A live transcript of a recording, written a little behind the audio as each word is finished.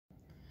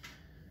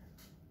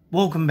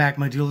Welcome back,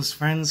 my Duelist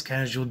friends.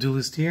 Casual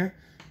Duelist here.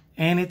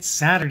 And it's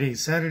Saturday.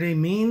 Saturday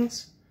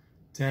means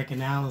deck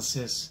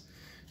analysis.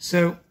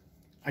 So,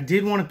 I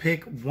did want to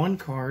pick one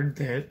card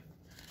that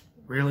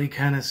really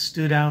kind of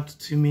stood out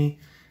to me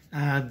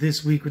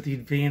this week with the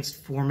advanced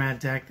format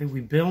deck that we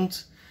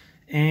built.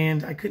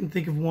 And I couldn't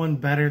think of one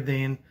better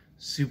than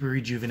Super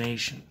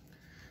Rejuvenation.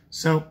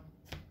 So,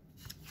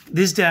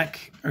 this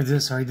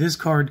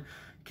card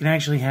can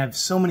actually have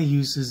so many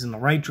uses in the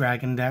right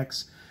dragon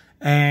decks.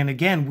 And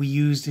again, we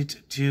used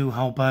it to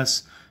help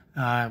us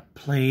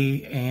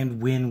play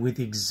and win with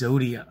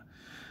Exodia.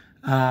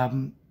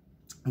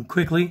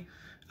 Quickly,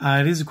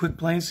 it is a quick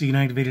play, so you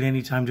can activate it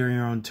anytime during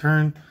your own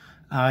turn.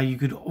 You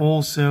could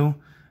also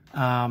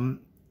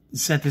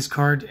set this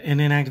card and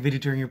then activate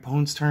it during your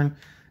opponent's turn.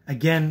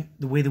 Again,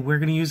 the way that we're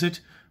going to use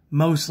it,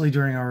 mostly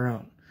during our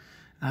own.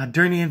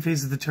 During the end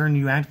phase of the turn,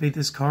 you activate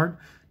this card.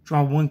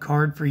 Draw one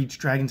card for each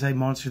dragon-type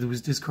monster that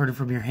was discarded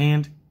from your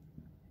hand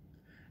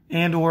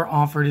and or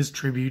offered as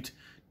tribute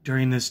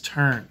during this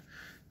turn.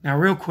 Now,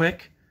 real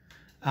quick,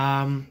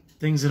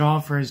 things that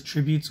offer as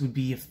tributes would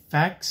be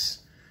effects,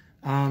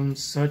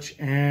 such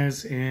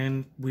as,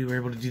 and we were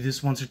able to do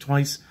this once or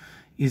twice,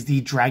 is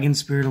the Dragon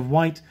Spirit of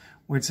White,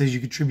 where it says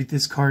you contribute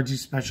this card to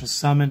special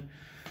summon.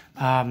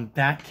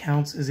 That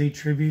counts as a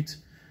tribute.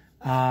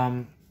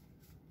 But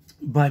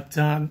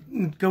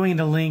going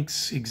into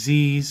links,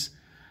 Xyz,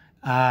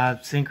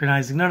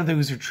 synchronizing, none of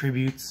those are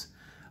tributes.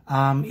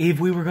 If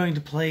we were going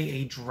to play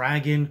a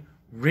dragon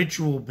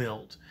ritual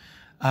build,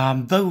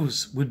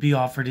 those would be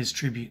offered as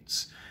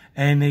tributes.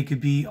 And they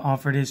could be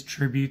offered as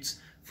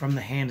tributes from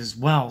the hand as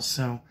well.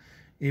 So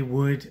it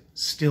would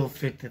still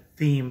fit the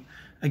theme.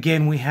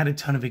 Again, we had a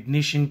ton of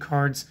ignition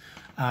cards.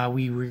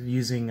 We were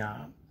using...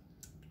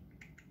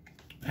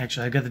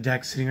 actually, I've got the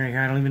deck sitting right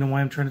here. I don't even know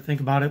why I'm trying to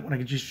think about it when I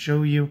could just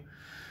show you.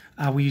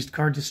 We used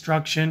card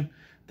destruction.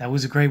 That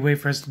was a great way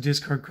for us to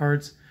discard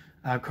cards.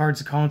 Cards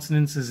of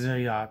Consonance as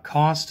a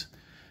cost.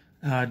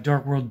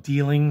 Dark World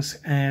Dealings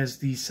as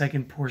the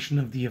second portion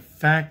of the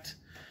effect.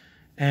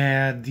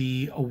 And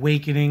the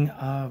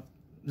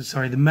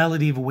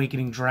Melody of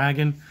Awakening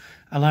Dragon,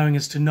 allowing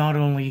us to not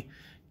only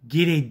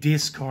get a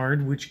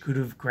discard, which could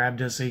have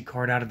grabbed us a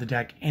card out of the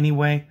deck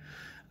anyway,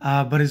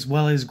 but as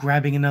well as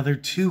grabbing another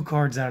 2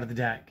 cards out of the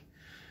deck.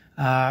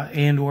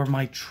 And or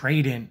my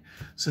trade-in.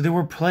 So there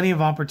were plenty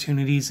of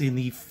opportunities in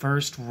the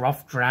first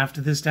rough draft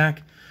of this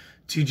deck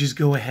to just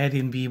go ahead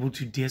and be able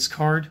to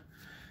discard.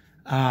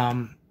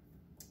 That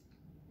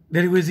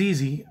it was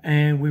easy,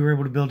 and we were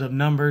able to build up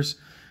numbers.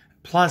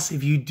 Plus,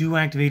 if you do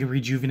activate a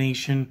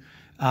Rejuvenation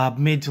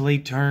mid to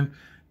late turn,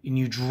 and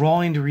you draw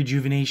into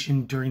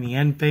Rejuvenation during the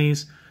end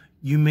phase,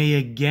 you may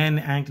again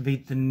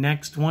activate the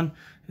next one,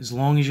 as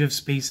long as you have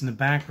space in the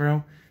back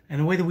row. And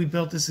the way that we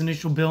built this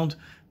initial build,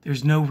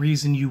 there's no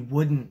reason you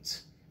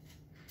wouldn't.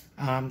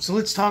 So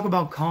let's talk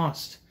about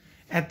cost.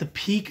 At the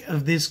peak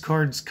of this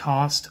card's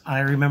cost, I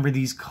remember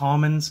these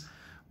commons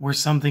were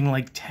something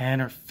like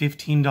 $10 or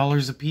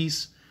 $15 a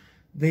piece.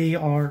 They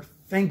are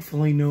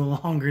thankfully no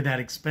longer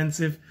that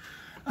expensive.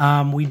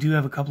 We do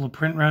have a couple of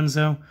print runs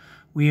though.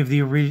 We have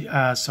the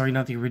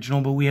not the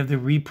original, but we have the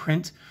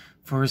reprint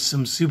for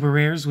some super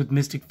rares with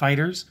Mystic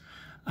Fighters,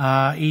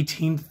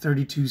 18 to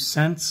 32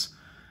 cents.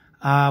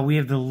 We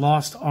have the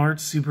Lost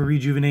Art Super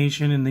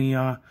Rejuvenation, and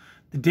the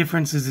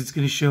difference is it's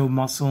going to show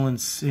muscle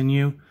and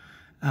sinew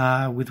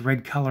with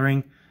red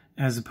coloring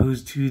as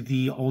opposed to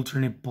the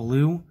alternate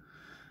blue.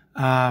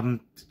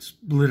 It's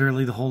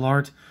literally the whole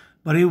art,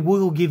 but it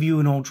will give you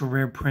an ultra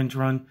rare print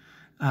run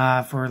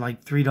for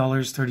like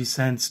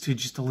 $3.30 to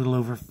just a little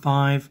over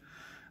 $5.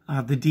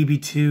 The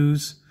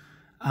DB2s,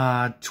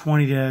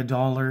 $20 to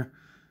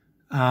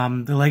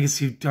 $1. The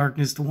Legacy of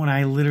Darkness, the one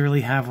I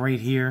literally have right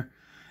here,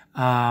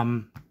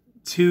 2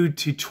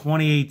 to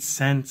 28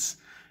 cents.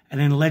 And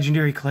then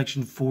Legendary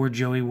Collection 4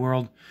 Joey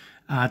World,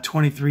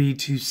 23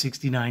 to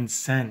 69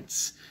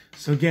 cents.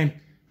 So again,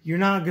 you're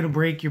not going to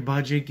break your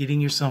budget getting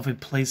yourself a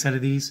place out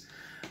of these.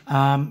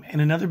 And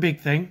another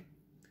big thing,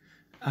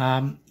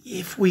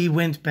 if we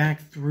went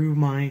back through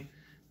my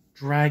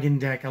dragon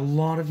deck, a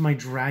lot of my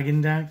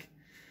dragon deck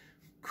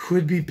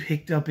could be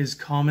picked up as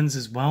commons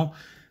as well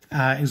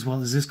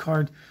as this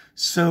card.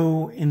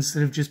 So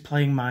instead of just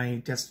playing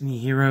my Destiny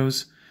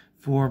Heroes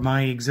for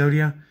my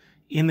Exodia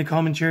in the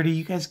common charity,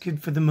 you guys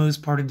could, for the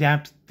most part,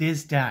 adapt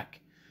this deck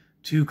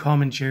to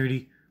common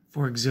charity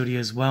for Exodia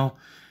as well.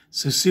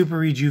 So Super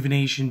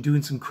Rejuvenation,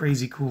 doing some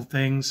crazy cool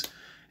things.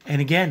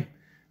 And again,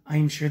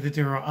 I'm sure that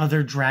there are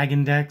other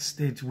dragon decks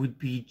that would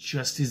be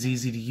just as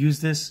easy to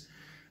use this.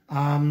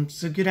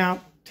 So get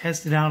out,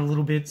 test it out a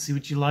little bit, see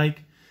what you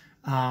like.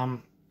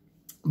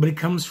 But it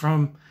comes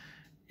from,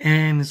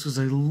 and this was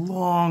a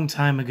long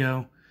time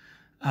ago,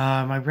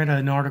 I read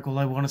an article,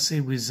 I want to say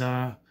it was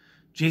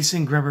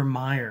Jason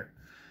Greber-Meyer.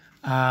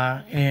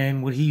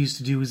 And what he used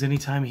to do is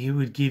anytime he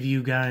would give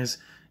you guys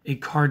a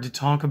card to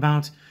talk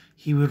about,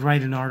 he would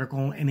write an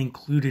article and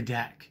include a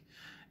deck.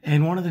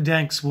 And one of the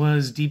decks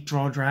was Deep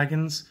Draw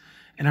Dragons.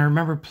 And I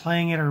remember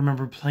playing it. I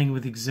remember playing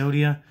with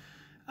Exodia.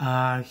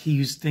 He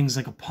used things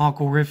like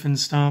Apocalypse and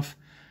stuff.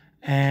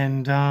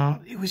 And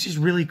it was just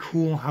really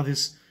cool how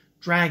this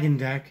dragon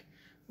deck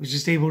was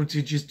just able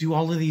to just do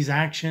all of these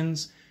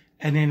actions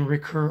and then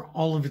recur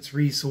all of its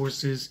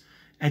resources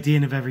at the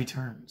end of every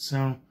turn.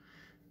 So,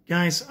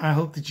 guys, I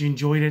hope that you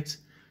enjoyed it.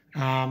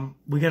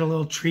 We got a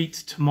little treat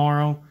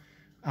tomorrow.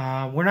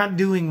 We're not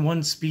doing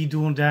one speed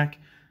duel deck.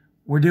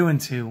 We're doing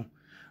two.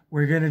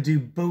 We're going to do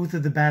both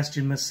of the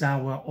Bastion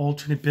Masawa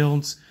alternate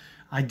builds.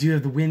 I do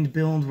have the wind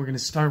build. We're going to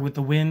start with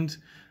the wind.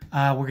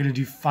 We're going to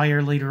do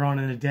fire later on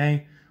in the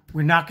day.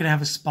 We're not going to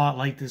have a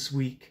spotlight this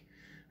week.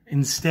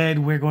 Instead,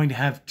 we're going to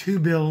have two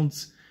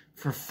builds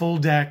for full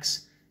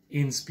decks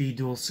in speed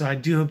duel. So I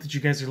do hope that you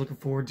guys are looking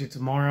forward to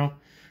tomorrow.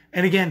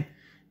 And again,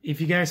 if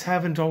you guys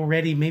haven't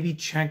already, maybe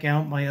check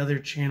out my other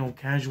channel,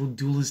 Casual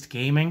Duelist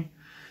Gaming.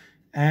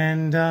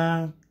 And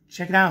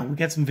check it out. We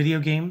got some video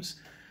games.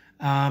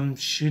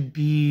 Should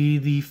be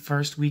the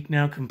first week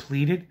now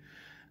completed.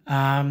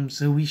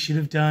 So we should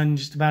have done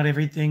just about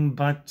everything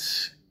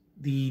but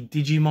the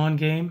Digimon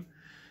game.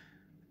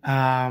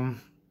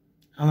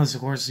 Unless,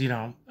 of course, you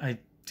know, I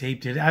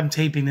taped it. I'm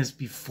taping this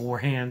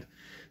beforehand.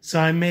 So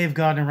I may have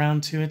gotten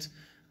around to it.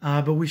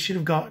 But we should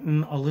have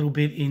gotten a little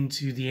bit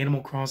into the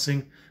Animal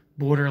Crossing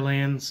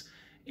Borderlands.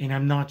 And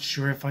I'm not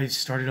sure if I've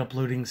started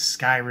uploading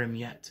Skyrim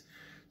yet.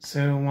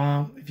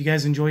 So if you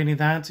guys enjoy any of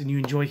that and you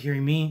enjoy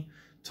hearing me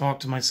talk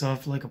to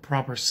myself like a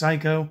proper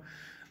psycho,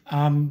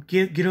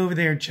 get over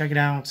there, check it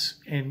out,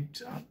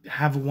 and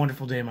have a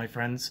wonderful day, my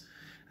friends,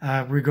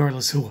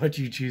 regardless of what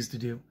you choose to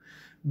do.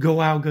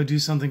 Go out, go do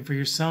something for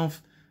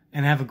yourself,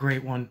 and have a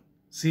great one.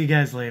 See you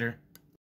guys later.